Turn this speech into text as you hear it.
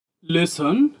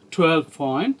Lesson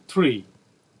 12.3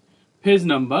 Page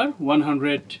number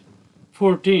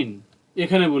 114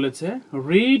 এখানে বলেছে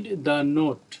read the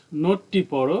note নোটটি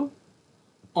পড়ো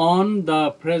on the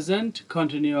present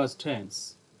continuous tense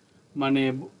মানে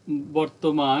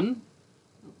বর্তমান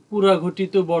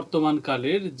পুরাঘটিত বর্তমান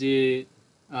কালের যে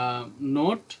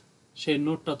নোট সেই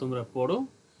নোটটা তোমরা পড়ো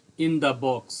in the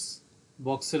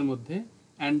বক্সের মধ্যে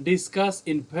and discuss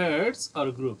in pairs or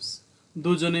groups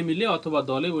দুজনে মিলে অথবা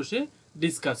দলে বসে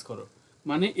ডিসকাস করো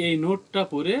মানে এই নোটটা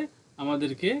পড়ে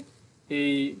আমাদেরকে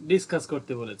এই ডিসকাস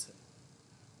করতে বলেছে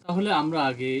তাহলে আমরা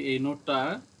আগে এই নোটটা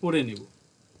পড়ে নেব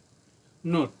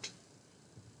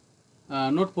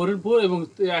নোট পড়ার পর এবং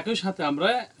একই সাথে আমরা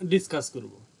ডিসকাস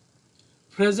করব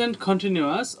present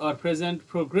continuous or present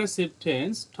progressive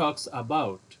tense talks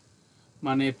about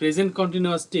মানে প্রেজেন্ট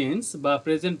কন্টিনিউয়াস টেন্স বা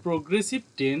প্রেজেন্ট প্রোগ্রেসিভ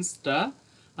টেন্সটা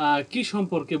কি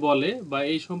সম্পর্কে বলে বা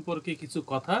এই সম্পর্কে কিছু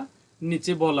কথা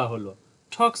নিচে বলা হলো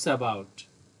টক্স অ্যাবাউট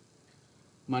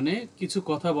মানে কিছু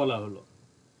কথা বলা হলো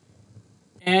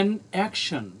অ্যান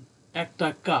অ্যাকশন একটা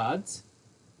কাজ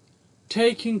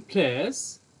টেকিং প্লেস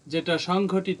যেটা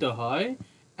সংঘটিত হয়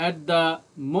at the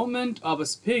moment of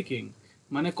speaking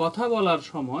মানে কথা বলার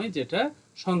সময় যেটা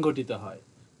সংঘটিত হয়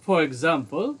ফর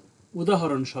এক্সাম্পল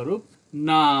উদাহরণস্বরূপ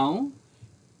নাও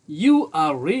You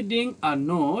are reading a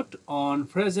note on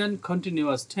present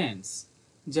continuous tense.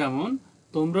 যেমন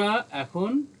তোমরা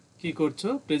এখন কি করছো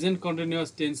প্রেজেন্ট কন্টিনিউয়াস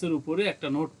টেন্সের উপরে একটা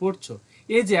নোট পড়ছো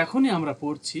এই যে এখনই আমরা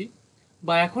পড়ছি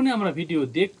বা এখনই আমরা ভিডিও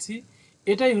দেখছি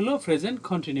এটাই হলো present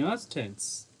continuous tense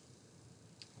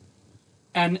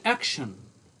an action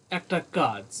একটা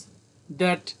কাজ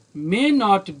that may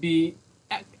not be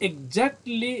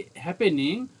exactly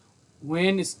happening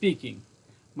when speaking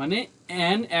মানে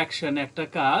an action একটা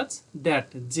কাজ that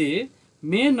যে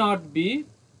may not be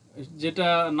যেটা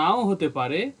নাও হতে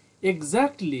পারে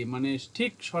exactly মানে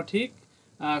ঠিক সঠিক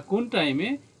কোন টাইমে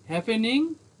happening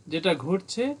যেটা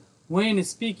ঘটছে when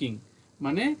speaking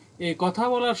মানে এই কথা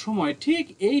বলার সময় ঠিক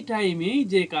এই টাইমেই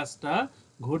যে কাজটা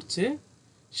ঘটছে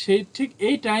সেই ঠিক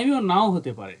এই টাইমেও নাও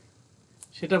হতে পারে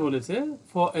সেটা বলেছে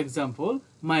ফর এক্সাম্পল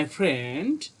মাই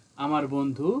ফ্রেন্ড আমার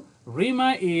বন্ধু Rima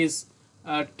is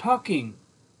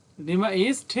Rima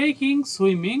is taking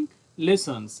swimming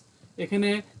lessons এখানে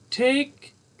টেক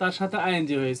তার সাথে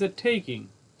আইএনজি হয়েছে taking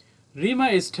Rima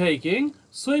is taking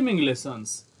swimming lessons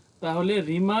তাহলে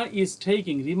রিমা ইজ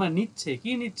টেকিং রিমা নিচ্ছে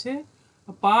কি নিচ্ছে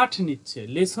পাঠ নিচ্ছে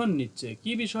লেসন নিচ্ছে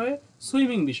কি বিষয়ে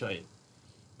সুইমিং বিষয়ে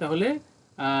তাহলে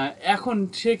এখন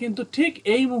সে কিন্তু ঠিক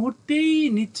এই মুহূর্তেই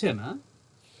নিচ্ছে না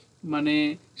মানে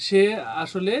সে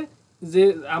আসলে যে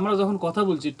আমরা যখন কথা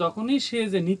বলছি তখনই সে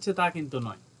যে নিচ্ছে তা কিন্তু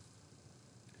নয়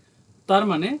তার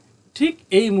মানে ঠিক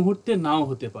এই মুহূর্তে নাও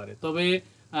হতে পারে তবে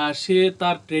সে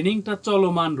তার ট্রেনিংটা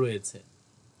চলমান রয়েছে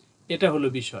এটা হলো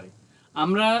বিষয়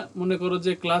আমরা মনে করো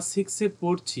যে ক্লাস 6-এ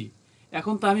পড়ছি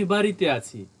এখন তো আমি বাড়িতে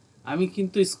আছি আমি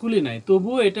কিন্তু স্কুলে নাই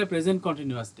তবুও এটা প্রেজেন্ট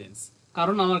কন্টিনিউয়াস টেন্স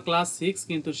কারণ আমার ক্লাস 6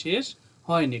 কিন্তু শেষ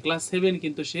হয়নি ক্লাস 7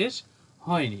 কিন্তু শেষ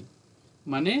হয়নি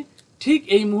মানে ঠিক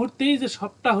এই মুহূর্তেই যে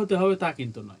সবটা হতে হবে তা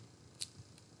কিন্তু নয়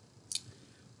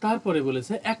তারপরে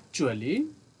বলেছে actually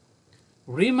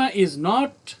Rima is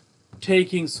not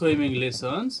taking swimming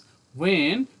lessons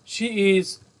when she is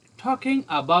talking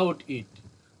about it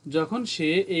যখন সে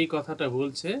এই কথাটা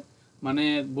বলছে মানে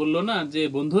বলল না যে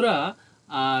বন্ধুরা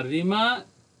রিমা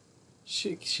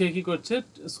সে কি করছে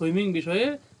সুইমিং বিষয়ে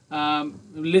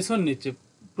লেসন নিচ্ছে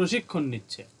প্রশিক্ষণ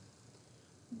নিচ্ছে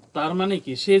তার মানে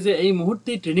কি সে যে এই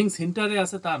মুহূর্তেই ট্রেনিং সেন্টারে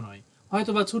আছে তা নয়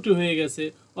হয়তো বা ছুটি হয়ে গেছে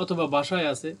অথবা বাসায়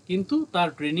আছে কিন্তু তার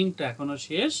ট্রেনিংটা এখনো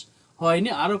শেষ হয়নি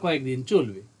আরো কয়েকদিন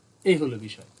চলবে এই হলো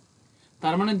বিষয়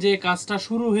তার মানে যে কাজটা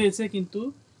শুরু হয়েছে কিন্তু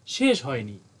শেষ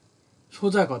হয়নি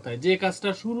সোজা কথায় যে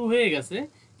কাজটা শুরু হয়ে গেছে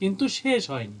কিন্তু শেষ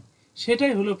হয়নি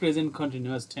সেটাই হলো present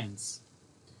continuous tense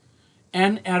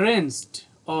an arranged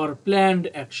or planned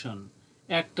action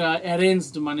একটা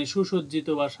arranged মানে সুসজ্জিত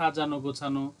বা সাজানো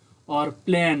গোছানো or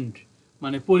planned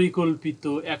মানে পরিকল্পিত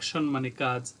অ্যাকশন মানে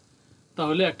কাজ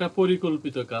তাহলে একটা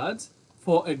পরিকল্পিত কাজ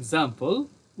ফর এক্সাম্পল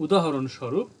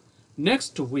উদাহরণস্বরূপ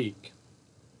নেক্সট উইক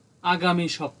আগামী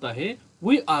সপ্তাহে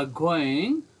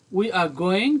we are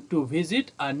going to visit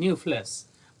a new place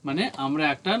মানে আমরা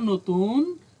একটা নতুন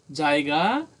জায়গা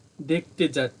দেখতে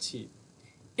যাচ্ছি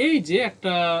এই যে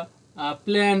একটা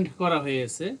প্ল্যান করা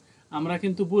হয়েছে আমরা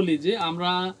কিন্তু বলি যে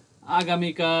আমরা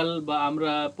আগামীকাল বা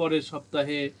আমরা পরের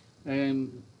সপ্তাহে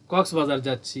কক্সবাজার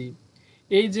যাচ্ছি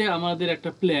এই যে আমাদের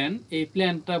একটা প্ল্যান এই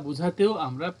প্ল্যানটা বোঝাতেও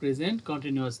আমরা প্রেজেন্ট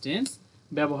কন্টিনিউয়াস টেন্স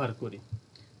ব্যবহার করি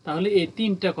তাহলে এই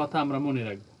তিনটা কথা আমরা মনে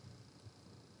রাখব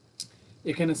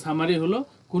এখানে সামারি হলো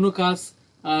কোনো কাজ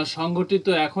সংগঠিত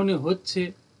এখনই হচ্ছে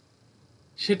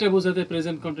সেটা বোঝাতে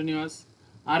প্রেজেন্ট কন্টিনিউয়াস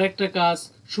আরেকটা কাজ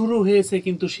শুরু হয়েছে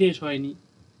কিন্তু শেষ হয়নি,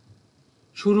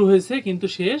 শুরু হয়েছে কিন্তু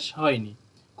শেষ হয়নি,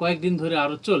 কয়েকদিন ধরে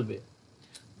আরো চলবে।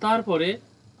 তারপরে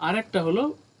আরেকটা হলো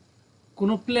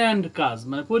কোনো প্ল্যান্ড কাজ,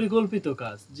 মানে পরিকল্পিত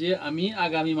কাজ, যে আমি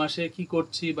আগামী মাসে কি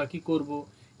করছি বা কি করব,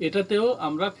 এটাতেও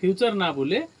আমরা ফিউচার না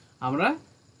বলে আমরা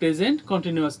প্রেজেন্ট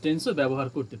কন্টিনিউয়াস টেন্সও ব্যবহার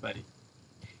করতে পারি।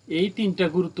 এই তিনটা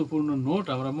গুরুত্বপূর্ণ নোট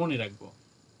আমরা মনে রাখবো।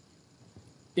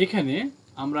 এখানে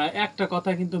আমরা একটা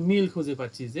কথা কিন্তু মিল খুঁজে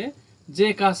পাচ্ছি, যে যে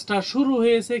কাজটা শুরু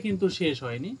হয়েছে কিন্তু শেষ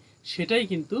হয়নি সেটাই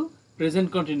কিন্তু প্রেজেন্ট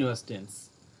কন্টিনিউয়াস টেন্স।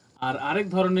 আর আরেক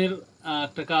ধরনের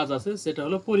একটা কাজ আছে, সেটা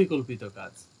হলো পরিকল্পিত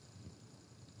কাজ।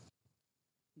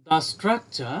 The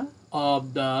structure of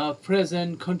the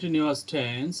present continuous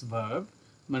tense verb,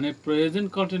 মানে প্রেজেন্ট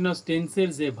কন্টিনিউয়াস টেন্সের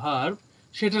যে ভার্ব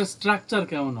সেটার স্ট্রাকচার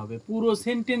কেমন হবে, পুরো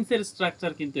সেন্টেন্সের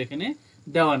স্ট্রাকচার কিন্তু এখানে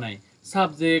দেওয়া নাই।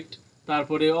 সাবজেক্ট,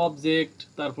 তারপরে অবজেক্ট,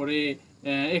 তারপরে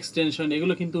এক্সটেনশন,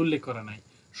 এগুলো কিন্তু উল্লেখ করা নাই।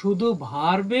 শুধু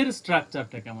ভার্বের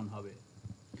স্ট্রাকচারটা কেমন হবে।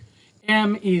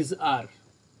 এম ইজ আর,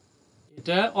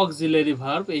 এটা অক্সিলারি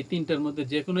ভার্ব, এই তিনটার মধ্যে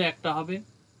যে কোনো একটা হবে।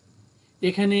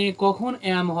 এখানে কখন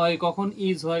এম হয়, কখন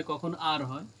ইজ হয়, কখন আর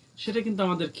হয়, সেটা কিন্তু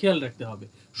আমাদের খেয়াল রাখতে হবে।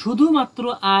 শুধুমাত্র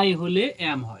আই হলে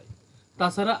এম হয়,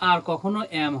 তাছাড়া আর কখনো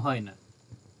এম হয় না।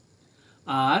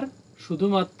 আর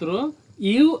শুধুমাত্র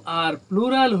ইউ আর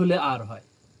প্লুরাল হলে আর হয়,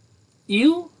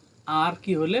 ইউ আর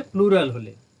কি হলে প্লুরাল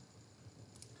হলে।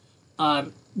 আর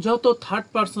যত থার্ড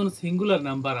পারসন সিঙ্গুলার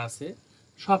নাম্বার আছে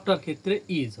সবটার ক্ষেত্রে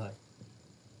ইজ হয়।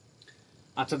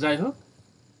 আচ্ছা, যাই হোক,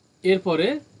 এরপরে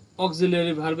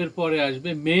অক্সিলারি ভার্বের পরে আসবে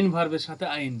মেইন ভার্বের সাথে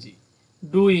ING,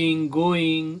 doing,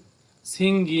 going,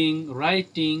 singing,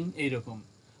 writing, এইরকম।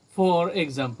 ফর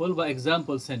এক্সাম্পল বা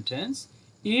example sentence,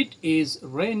 it is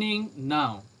raining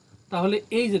now. তাহলে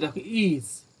এই যে দেখো ইজ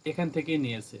এখান থেকে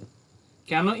নিয়েছে।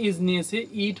 কেন ইজ নিয়েছে?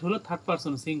 ইট হলো থার্ড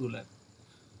পারসন সিঙ্গুলার,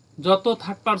 যত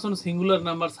third person singular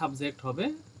number subject হবে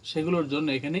সেগুলোর জন্য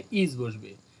এখানে ইজ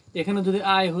বসবে। এখানে যদি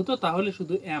আই হতো তাহলে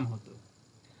শুধু এম হতো,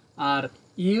 আর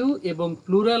ইউ এবং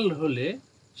প্লুরাল হলে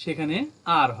সেখানে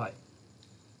আর হয়।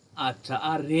 আচ্ছা,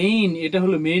 আর রেইন, এটা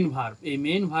হলো মেইন ভার্ব, এই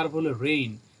মেইন ভার্ব হলো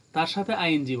রেইন, তার সাথে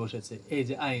আইএনজি বসেছে, এই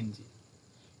যে আইএনজি,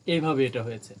 এইভাবে এটা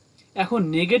হয়েছে। এখন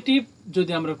নেগেটিভ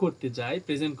যদি আমরা করতে যাই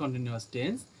প্রেজেন্ট কন্টিনিউয়াস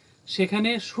টেন্স, সেখানে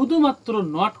শুধুমাত্র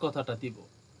নট কথাটা দিব,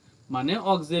 মানে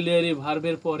অক্সিলিয়ারি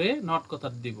ভার্বের পরে নট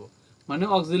কথাটা দিব, মানে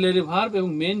অক্সিলিয়ারি ভার্ব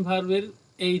এবং মেইন ভার্বের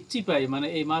এই চিপাই, মানে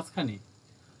এই মাঝখানে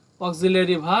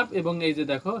অক্সিলিয়ারি ভার্ব এবং এই যে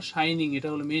দেখো শাইনিং, এটা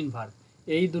হলো মেইন ভার্ব,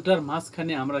 এই দুটার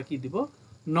মাঝখানে আমরা কি দিব?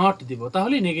 নট দিব,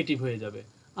 তাহলেই নেগেটিভ হয়ে যাবে,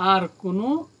 আর কোনো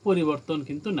পরিবর্তন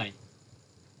কিন্তু নাই।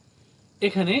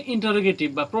 এখানে ইন্টারোগেটিভ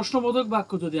বা প্রশ্নবোধক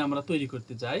বাক্য যদি আমরা তৈরি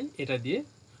করতে যাই এটা দিয়ে,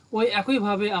 ওই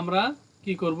একইভাবে আমরা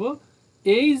কি করব,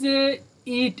 এই যে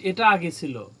ইট এটা আগে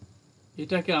ছিল,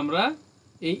 এটাকে আমরা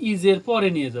এই ইজের পরে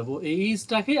নিয়ে যাব, এই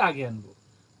ইজটাকে আগে আনবো,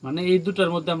 মানে এই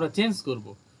দুটার মধ্যে আমরা চেঞ্জ করব।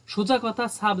 সোজা কথা,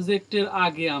 সাবজেক্টের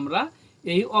আগে আমরা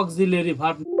এই auxiliary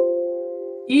verb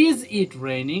is it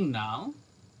raining now,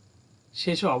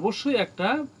 শেষে অবশ্যই একটা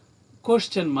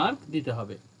কোশ্চেন মার্ক দিতে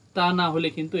হবে, তা না হলে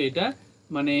কিন্তু এটা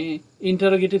মানে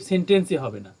ইন্টারোগেটিভ সেন্টেন্সই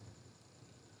হবে না।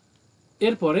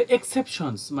 এরপরে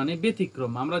এক্সেপশনস, মানে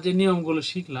ব্যতিক্রম। আমরা যে নিয়মগুলো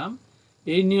শিখলাম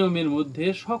এই নিয়মের মধ্যে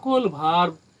সকল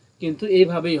ভার্ব কিন্তু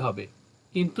এইভাবেই হবে,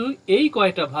 কিন্তু এই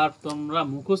কয়টা ভার্ব তোমরা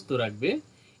মুখস্থ রাখবে।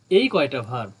 এই কয়টা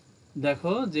ভার্ব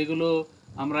দেখো, যেগুলো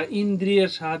আমরা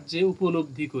ইন্দ্রিয়ের সাহায্যে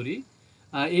উপলব্ধি করি,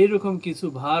 এইরকম কিছু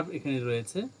ভার্ব এখানে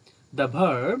রয়েছে। The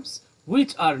verbs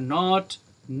which are not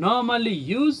normally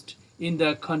used in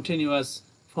the continuous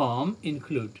form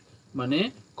include, মানে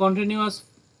কন্টিনিউয়াস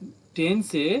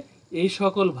টেন্সে এই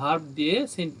সকল ভার্ব দিয়ে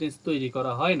সেন্টেন্স তৈরি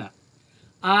করা হয় না।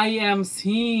 আই অ্যাম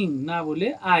সিইং না বলে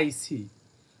I C,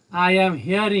 I am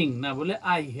hearing না বলে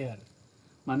আই হিয়ার,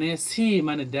 মানে সি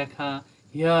মানে দেখা,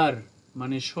 হিয়ার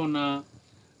মানে শোনা,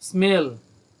 স্মেল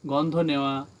গন্ধ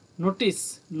নেওয়া, নোটিস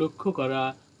লক্ষ্য করা,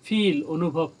 ফিল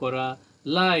অনুভব করা,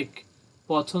 লাইক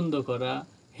পছন্দ করা,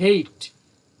 হেইট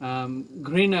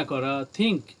ঘৃণা করা,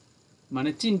 থিঙ্ক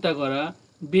মানে চিন্তা করা,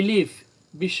 বিলিভ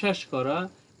বিশ্বাস করা,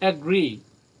 অ্যাগ্রি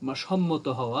সম্মত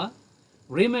হওয়া,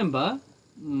 রিমেম্বার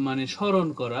মানে স্মরণ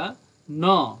করা, ন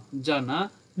জানা,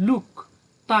 লুক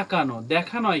তাকানো,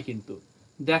 দেখা নয় কিন্তু,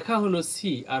 দেখা হলো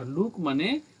সি, আর লুক মানে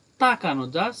তাকানো,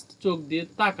 জাস্ট চোখ দিয়ে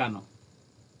তাকানো,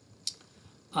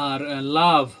 আর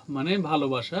লাভ মানে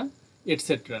ভালোবাসা,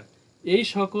 এটসেট্রা। এই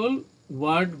সকল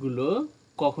ওয়ার্ডগুলো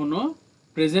কখনো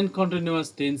প্রেজেন্ট কন্টিনিউয়াস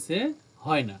টেন্সে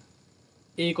হয় না।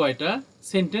 এই কয়টা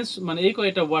সেন্টেন্স, মানে এই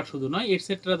কয়টা ওয়ার্ড শুধু নয়,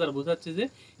 এটসেট্রা দ্বারা বোঝাচ্ছে যে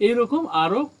এইরকম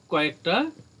আরো কয়েকটা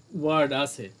ওয়ার্ড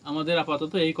আছে, আমাদের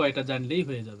আপাতত এই কয়টা জানলেই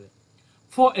হয়ে যাবে।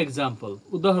 ফর এক্সাম্পল,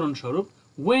 উদাহরণস্বরূপ,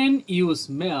 when you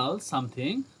smell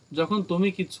something, যখন তুমি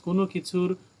কোনো কিছুর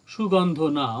সুগন্ধ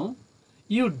নাও,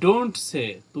 ইউ ডোন্ট সে,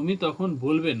 তুমি তখন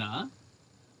বলবে না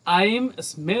I am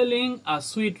smelling a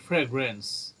sweet fragrance.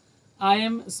 I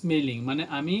am smelling মানে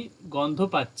আমি গন্ধ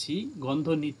পাচ্ছি, গন্ধ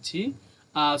নিচ্ছি,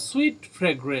 আ সুইট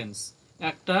ফ্রেগ্রেন্স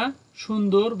একটা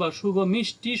সুন্দর বা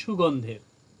মিষ্টি সুগন্ধের।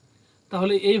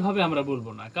 তাহলে এইভাবে আমরা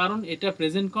বলবো না, কারণ এটা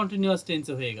প্রেজেন্ট কন্টিনিউয়াস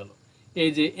টেন্সে হয়ে গেল।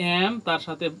 এই যে এম তার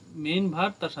সাথে মেইন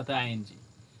ভার্ব তার সাথে আইএনজি,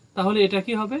 তাহলে এটা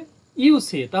কি হবে ইউ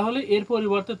সে। তাহলে এর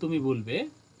পরিবর্তে তুমি বলবে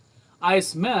I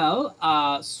smell a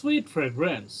sweet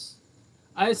fragrance.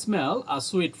 I smell a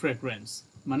sweet fragrance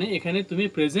মানে এখানে তুমি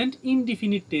প্রেজেন্ট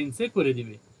ইনডিফিনিট টেন্সে করে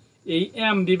দিবে, এই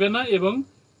এম দিবে না এবং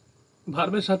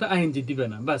ভার্বের সাথে আইএনজি দিবে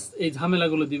না, বাস এই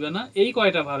ঝামেলাগুলো দিবে না এই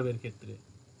কয়টা ভার্বের ক্ষেত্রে।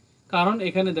 কারণ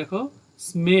এখানে দেখো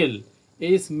স্মেল,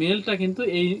 এই স্মেলটা কিন্তু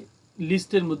এই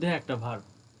লিস্টের মধ্যে একটা ভার্ব।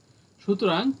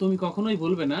 সুতরাং তুমি কখনোই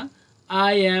বলবে না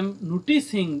আই অ্যাম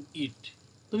নোটিসিং ইট,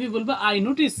 তুমি বলবে I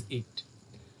notice it.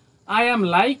 I am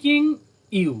liking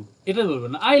you, এটা বলবে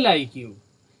না I like you.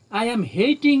 I am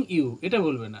hating you, এটা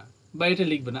বলবে না বা এটা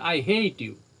লিখবে না আই হেট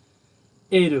ইউ,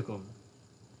 এইরকম।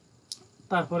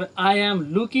 তারপরে I am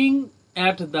looking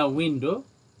at the window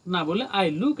না বলে I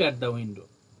look at the window,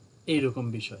 এইরকম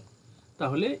বিষয়।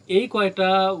 তাহলে এই কয়টা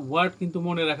ওয়ার্ড কিন্তু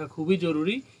মনে রাখা খুবই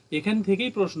জরুরি, এখান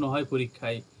থেকেই প্রশ্ন হয়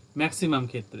পরীক্ষায় ম্যাক্সিমাম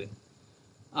ক্ষেত্রে।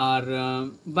 আর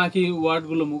বাকি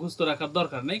ওয়ার্ডগুলো মুখস্থ রাখার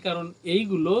দরকার নেই, কারণ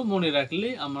এইগুলো মনে রাখলে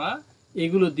আমরা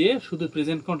এগুলো দিয়ে শুধু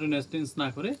প্রেজেন্ট কন্টিনিউয়াস টেন্স না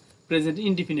করে প্রেজেন্ট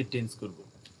ইনডিফিনিট টেন্স করব।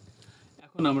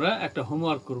 এখন আমরা একটা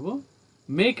হোমওয়ার্ক করব,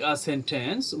 মেক আ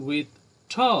সেন্টেন্স উইথ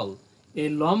টল। এই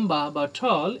লম্বা বা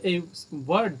টল এই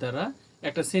ওয়ার্ড দ্বারা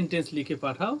একটা সেন্টেন্স লিখে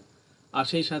পাঠাও। আর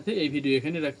সেই সাথে এই ভিডিও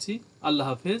এখানে রাখছি। আল্লাহ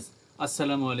হাফেজ,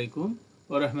 আসসালামু আলাইকুম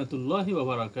ওয়া রাহমাতুল্লাহি ওয়া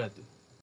বারাকাতুহু।